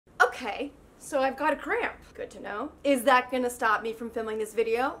Okay, so I've got a cramp. Good to know. Is that gonna stop me from filming this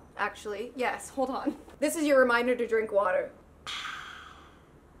video? Actually, yes, hold on. This is your reminder to drink water.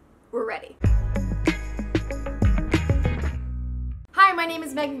 We're ready. Hi, my name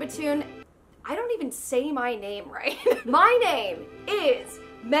is MeganBatoon. I don't even say my name right. My name is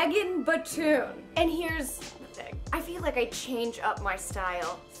MeganBatoon. And here's the thing. I feel like I change up my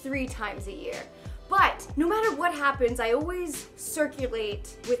style 3 times a year. But no matter what happens, I always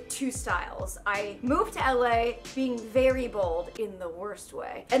circulate with 2 styles. I moved to LA being very bold in the worst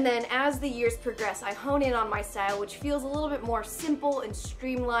way. And then as the years progress, I hone in on my style, which feels a little bit more simple and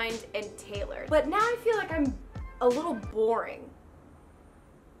streamlined and tailored. But now I feel like I'm a little boring.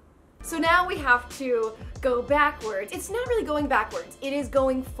 So now we have to go backwards. It's not really going backwards, it is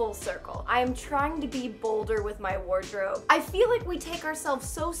going full circle. I am trying to be bolder with my wardrobe. I feel like we take ourselves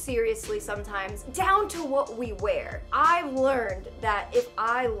so seriously sometimes, down to what we wear. I've learned that if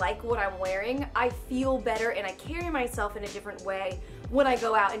I like what I'm wearing, I feel better and I carry myself in a different way when I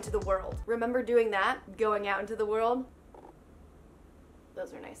go out into the world. Remember doing that? Going out into the world?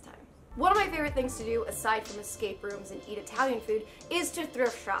 Those are nice times. One of my favorite things to do, aside from escape rooms and eat Italian food, is to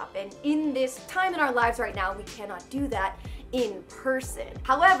thrift shop. And in this time in our lives right now, we cannot do that in person.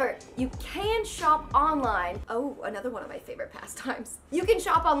 However, you can shop online. Oh, another one of my favorite pastimes. You can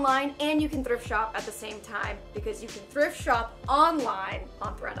shop online and you can thrift shop at the same time, because you can thrift shop online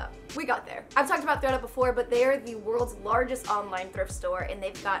on ThredUp. We got there. I've talked about ThredUp before, but they're the world's largest online thrift store, and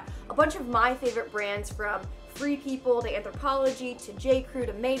they've got a bunch of my favorite brands, from Free People to Anthropology to J. Crew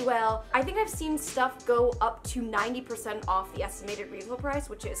to Madewell. I think I've seen stuff go up to 90% off the estimated retail price,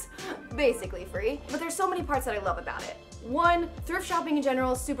 which is basically free. But there's so many parts that I love about it. One, thrift shopping in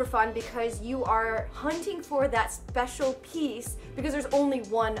general is super fun because you are hunting for that special piece because there's only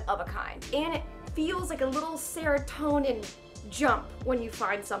one of a kind. And it feels like a little serotonin jump when you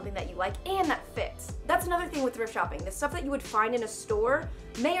find something that you like and that fits. That's another thing with thrift shopping. The stuff that you would find in a store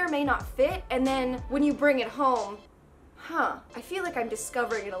may or may not fit, and then when you bring it home, I feel like I'm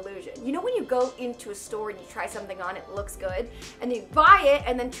discovering an illusion. You know when you go into a store and you try something on, it looks good, and then you buy it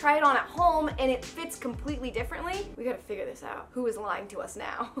and then try it on at home and it fits completely differently? We gotta figure this out. Who is lying to us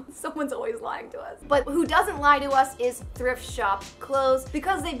now? Someone's always lying to us. But who doesn't lie to us is thrift shopped clothes,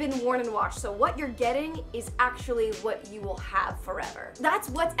 because they've been worn and washed. So what you're getting is actually what you will have forever. That's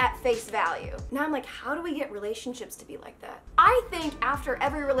what's at face value. Now I'm like, how do we get relationships to be like that? I think after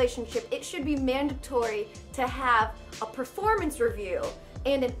every relationship, it should be mandatory to have a performance review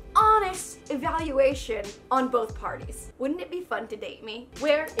and an honest evaluation on both parties. Wouldn't it be fun to date me?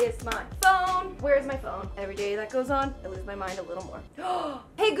 Where is my phone? Where is my phone? Every day that goes on, I lose my mind a little more.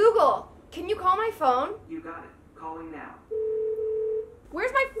 Hey Google, can you call my phone? You got it. Calling now.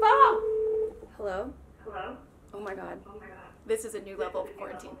 Where's my phone? Hello? Hello? Oh my god. Oh my god. This is a new level of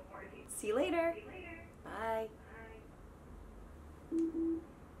quarantine. See you later. See you later. Bye.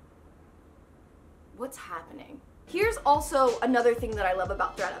 What's happening? Here's also another thing that I love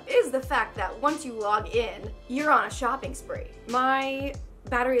about ThredUp, is the fact that once you log in, you're on a shopping spree. My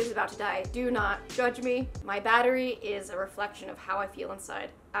battery is about to die. Do not judge me. My battery is a reflection of how I feel inside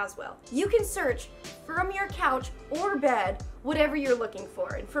as well. You can search from your couch or bed whatever you're looking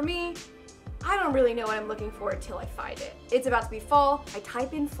for. And for me, I don't really know what I'm looking for until I find it. It's about to be fall. I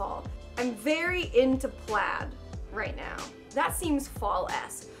type in fall. I'm very into plaid right now. That seems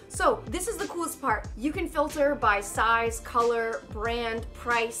fall-esque. So this is the coolest part. You can filter by size, color, brand,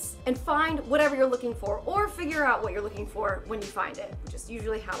 price, and find whatever you're looking for, or figure out what you're looking for when you find it, which is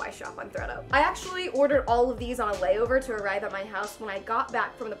usually how I shop on ThredUp. I actually ordered all of these on a layover to arrive at my house when I got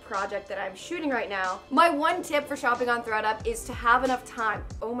back from the project that I'm shooting right now. My one tip for shopping on ThredUp is to have enough time.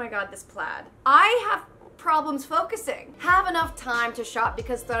 Oh my god, this plaid. I have problems focusing. Have enough time to shop,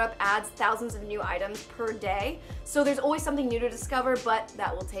 because ThredUp adds thousands of new items per day, so there's always something new to discover, but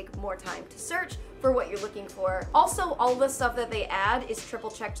that will take more time to search for what you're looking for. Also, all the stuff that they add is triple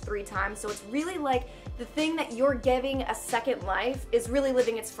checked 3 times, so it's really like the thing that you're giving a second life is really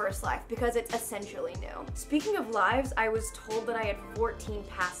living its first life, because it's essentially new. Speaking of lives, I was told that I had 14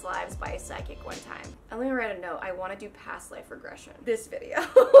 past lives by a psychic one time. And let me write a note, I want to do past life regression. This video.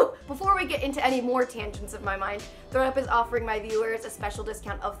 Before we get into any more tangents of my mind, ThredUp is offering my viewers a special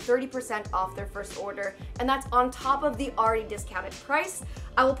discount of 30% off their first order, and that's on top of the already discounted price.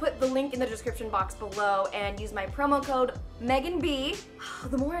 I will put the link in the description box below and use my promo code MeganB.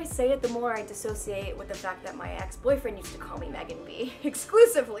 The more I say it, the more I dissociate with the fact that my ex-boyfriend used to call me MeganB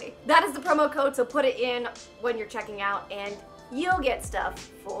exclusively. That is the promo code, so put it in when you're checking out and you'll get stuff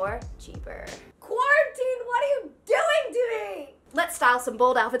for cheaper. Quarantine, what are you doing to me? Let's style some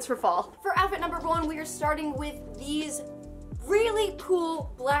bold outfits for fall. For outfit number 1, we are starting with these really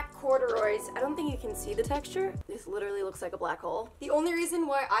cool black corduroys. I don't think you can see the texture. This literally looks like a black hole. The only reason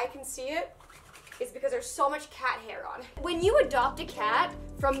why I can see it is because there's so much cat hair on it. When you adopt a cat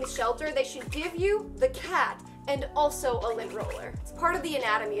from the shelter, they should give you the cat and also a lint roller. It's part of the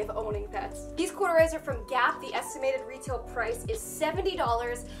anatomy of owning pets. These corduroys are from Gap. The estimated retail price is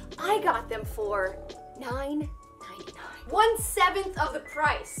 $70. I got them for $9.99. 1/7 of the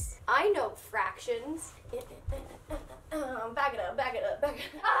price. I know fractions. Back it up, back it up, back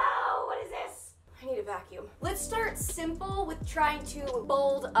it up. Oh, what is this? I need a vacuum. Let's start simple with trying to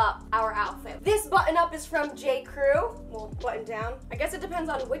bold up our outfit. This button up is from J. Crew. Well, button down. I guess it depends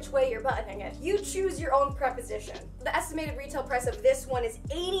on which way you're buttoning it. You choose your own preposition. The estimated retail price of this one is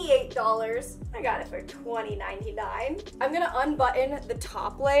 $88. I got it for $20.99. I'm gonna unbutton the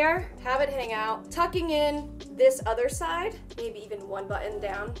top layer, have it hang out, tucking in this other side, maybe even one button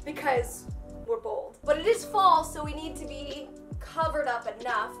down, because we're bold. But it is fall, so we need to be covered up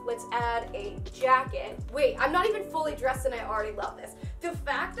enough. Let's add a jacket. Wait, I'm not even fully dressed and I already love this. The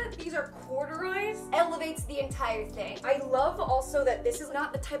fact that these are corduroys elevates the entire thing. I love also that this is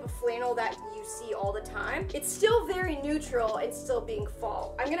not the type of flannel that you see all the time. It's still very neutral and still being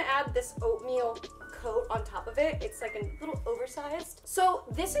fall. I'm gonna add this oatmeal coat on top of it. It's like a little oversized. So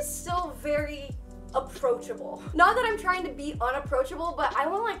this is still very approachable. Not that I'm trying to be unapproachable, but I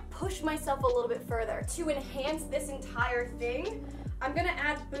want to like push myself a little bit further. To enhance this entire thing, I'm gonna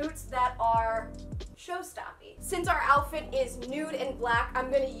add boots that are showstoppy. Since our outfit is nude and black,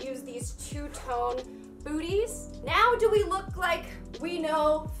 I'm gonna use these two-tone booties. Now do we look like we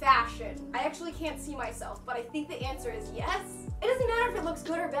know fashion? I actually can't see myself, but I think the answer is yes. It doesn't matter if it looks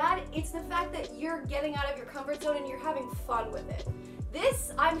good or bad, it's the fact that you're getting out of your comfort zone and you're having fun with it.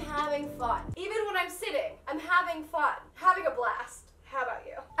 This, I'm having fun. Even when I'm sitting, I'm having fun. Having a blast. How about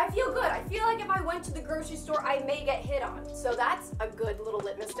you? I feel good. I feel like if I went to the grocery store, I may get hit on. So that's a good little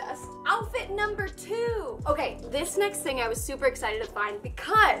litmus test. Outfit number 2. Okay, this next thing I was super excited to find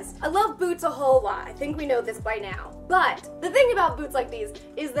because I love boots a whole lot. I think we know this by now. But the thing about boots like these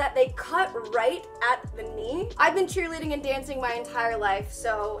is that they cut right at the knee. I've been cheerleading and dancing my entire life,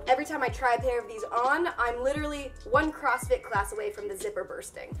 so every time I try a pair of these on, I'm literally one CrossFit class away from the zipper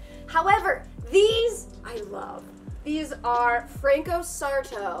bursting. However, these I love. These are Franco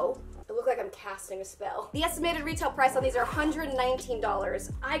Sarto. It looks like I'm casting a spell. The estimated retail price on these are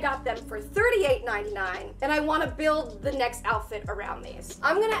 $119. I got them for $38.99, and I want to build the next outfit around these.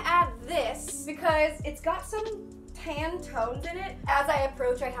 I'm gonna add this because it's got some tan tones in it. As I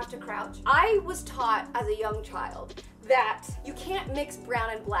approach, I have to crouch. I was taught as a young child that you can't mix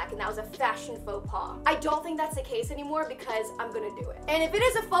brown and black, and that was a fashion faux pas. I don't think that's the case anymore because I'm gonna do it. And if it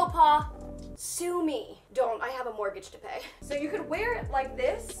is a faux pas, sue me. Don't, I have a mortgage to pay. So you could wear it like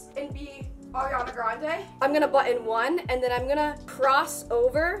this and be Ariana Grande. I'm gonna button one and then I'm gonna cross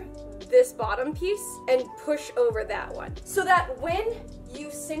over this bottom piece and push over that one. So that when you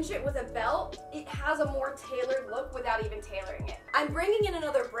cinch it with a belt, it has a more tailored look without even tailoring it. I'm bringing in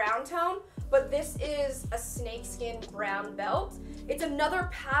another brown tone, but this is a snakeskin brown belt. It's another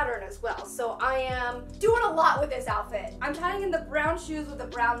pattern as well, so I am doing a lot with this outfit. I'm tying in the brown shoes with a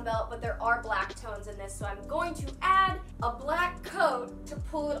brown belt, but there are black tones in this, so I'm going to add a black coat to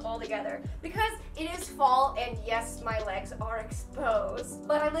pull it all together. Because it is fall, and yes, my legs are exposed,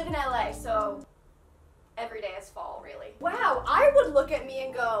 but I live in LA, so every day is fall, really. Wow, I would look at me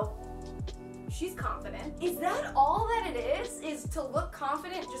and go, she's confident. Is that all that it is to look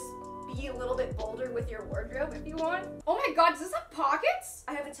confident, just be a little bit bolder with your wardrobe if you want? Oh my god, does this have pockets?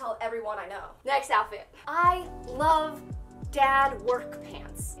 I have to tell everyone I know. Next outfit. I love dad work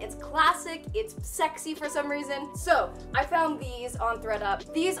pants. It's classic, it's sexy for some reason. So I found these on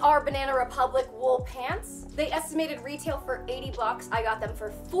ThreadUp. These are Banana Republic wool pants. They estimated retail for 80 bucks. I got them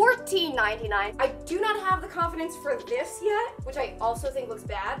for $14.99. I do not have the confidence for this yet, which I also think looks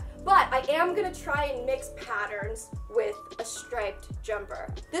bad, but I am gonna try and mix patterns with a striped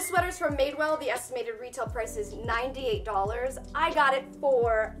jumper. This sweater's from Madewell. The estimated retail price is $98. I got it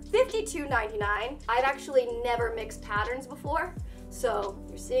for $52.99. I've actually never mixed patterns before, so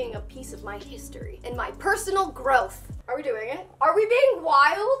you're seeing a piece of my history and my personal growth. Are we doing it? Are we being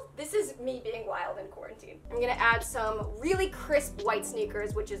wild? This is me being wild in quarantine. I'm gonna add some really crisp white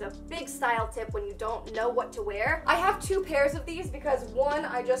sneakers, which is a big style tip when you don't know what to wear. I have 2 pairs of these because one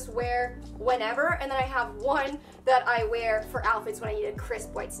I just wear whenever, and then I have one that I wear for outfits when I need a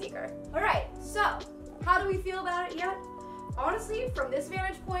crisp white sneaker. All right, so how do we feel about it yet? Honestly, from this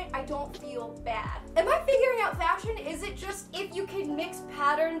vantage point, I don't feel bad. Am I figuring out fashion? Is it just if you can mix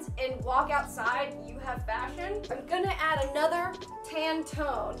patterns and walk outside, you have fashion? I'm gonna add another tan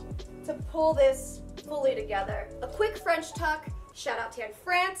tone to pull this fully together. A quick French tuck. Shout out Tan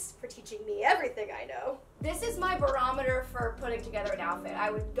France for teaching me everything I know. This is my barometer for putting together an outfit.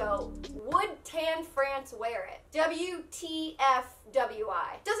 I would go, would Tan France wear it? WTFWI.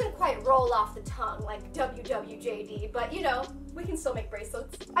 Doesn't quite roll off the tongue like WWJD, but you know, we can still make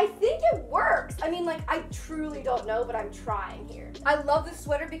bracelets. I think it works. I mean, like, I truly don't know, but I'm trying here. I love this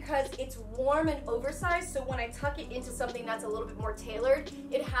sweater because it's warm and oversized, so when I tuck it into something that's a little bit more tailored,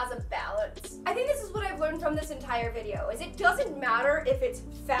 it has a balance. I think this is what I've learned from this entire video, is it doesn't matter if it's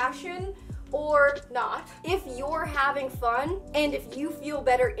fashion or not. If you're having fun and if you feel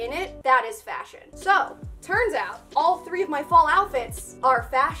better in it, that is fashion. So, turns out all 3 of my fall outfits are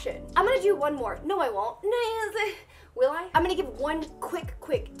fashion. I'm gonna do one more. No, I won't. Will I? I'm gonna give one quick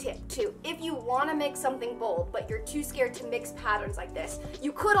tip too. If you wanna make something bold, but you're too scared to mix patterns like this,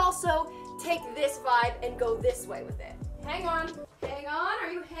 you could also take this vibe and go this way with it. Hang on,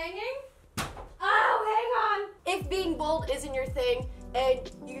 are you hanging? Oh, hang on. If being bold isn't your thing,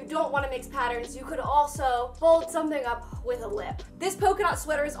 and you don't want to mix patterns, you could also fold something up with a lip. This polka dot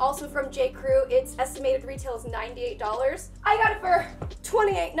sweater is also from J. Crew. Its estimated retail is $98. I got it for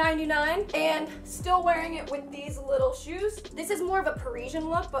 $28.99 and still wearing it with these little shoes. This is more of a Parisian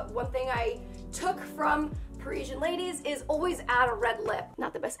look, but one thing I took from Parisian ladies is always add a red lip.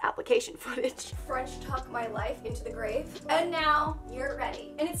 Not the best application footage. French tuck my life into the grave. And now you're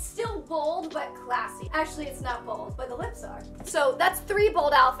ready. And it's still bold, but classy. Actually, it's not bold, but the lips are. So that's 3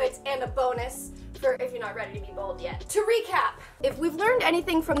 bold outfits and a bonus for if you're not ready to be bold yet. To recap, if we've learned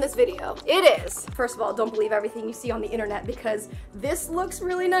anything from this video, it is, first of all, don't believe everything you see on the internet because this looks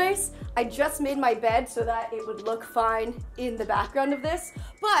really nice. I just made my bed so that it would look fine in the background of this,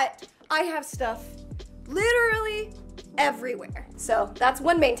 but I have stuff literally everywhere. So that's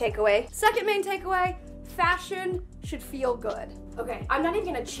one main takeaway. Second main takeaway, fashion should feel good. Okay, I'm not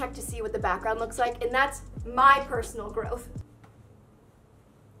even gonna check to see what the background looks like, and that's my personal growth.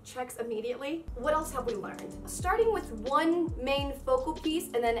 Checks immediately. What else have we learned? Starting with one main focal piece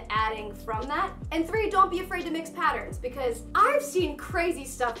and then adding from that. And 3, don't be afraid to mix patterns because I've seen crazy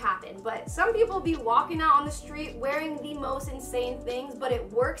stuff happen, but some people be walking out on the street wearing the most insane things, but it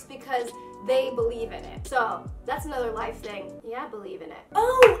works because they believe in it. So that's another life thing. Yeah, believe in it.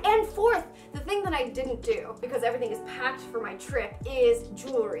 Oh, and 4th, the thing that I didn't do because everything is packed for my trip is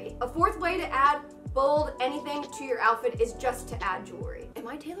jewelry. A 4th way to add bold anything to your outfit is just to add jewelry. Am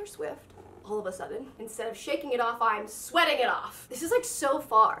I Taylor Swift? All of a sudden, instead of shaking it off, I'm sweating it off. This is like so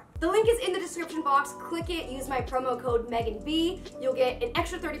far. The link is in the description box. Click it, use my promo code MeganB. You'll get an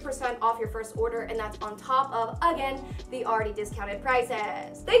extra 30% off your first order, and that's on top of, again, the already discounted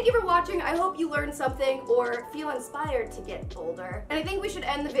prices. Thank you for watching. I hope you learned something or feel inspired to get bolder. And I think we should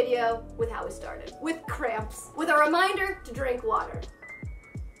end the video with how we started, with cramps, with a reminder to drink water.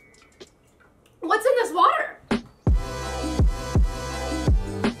 What's in this water?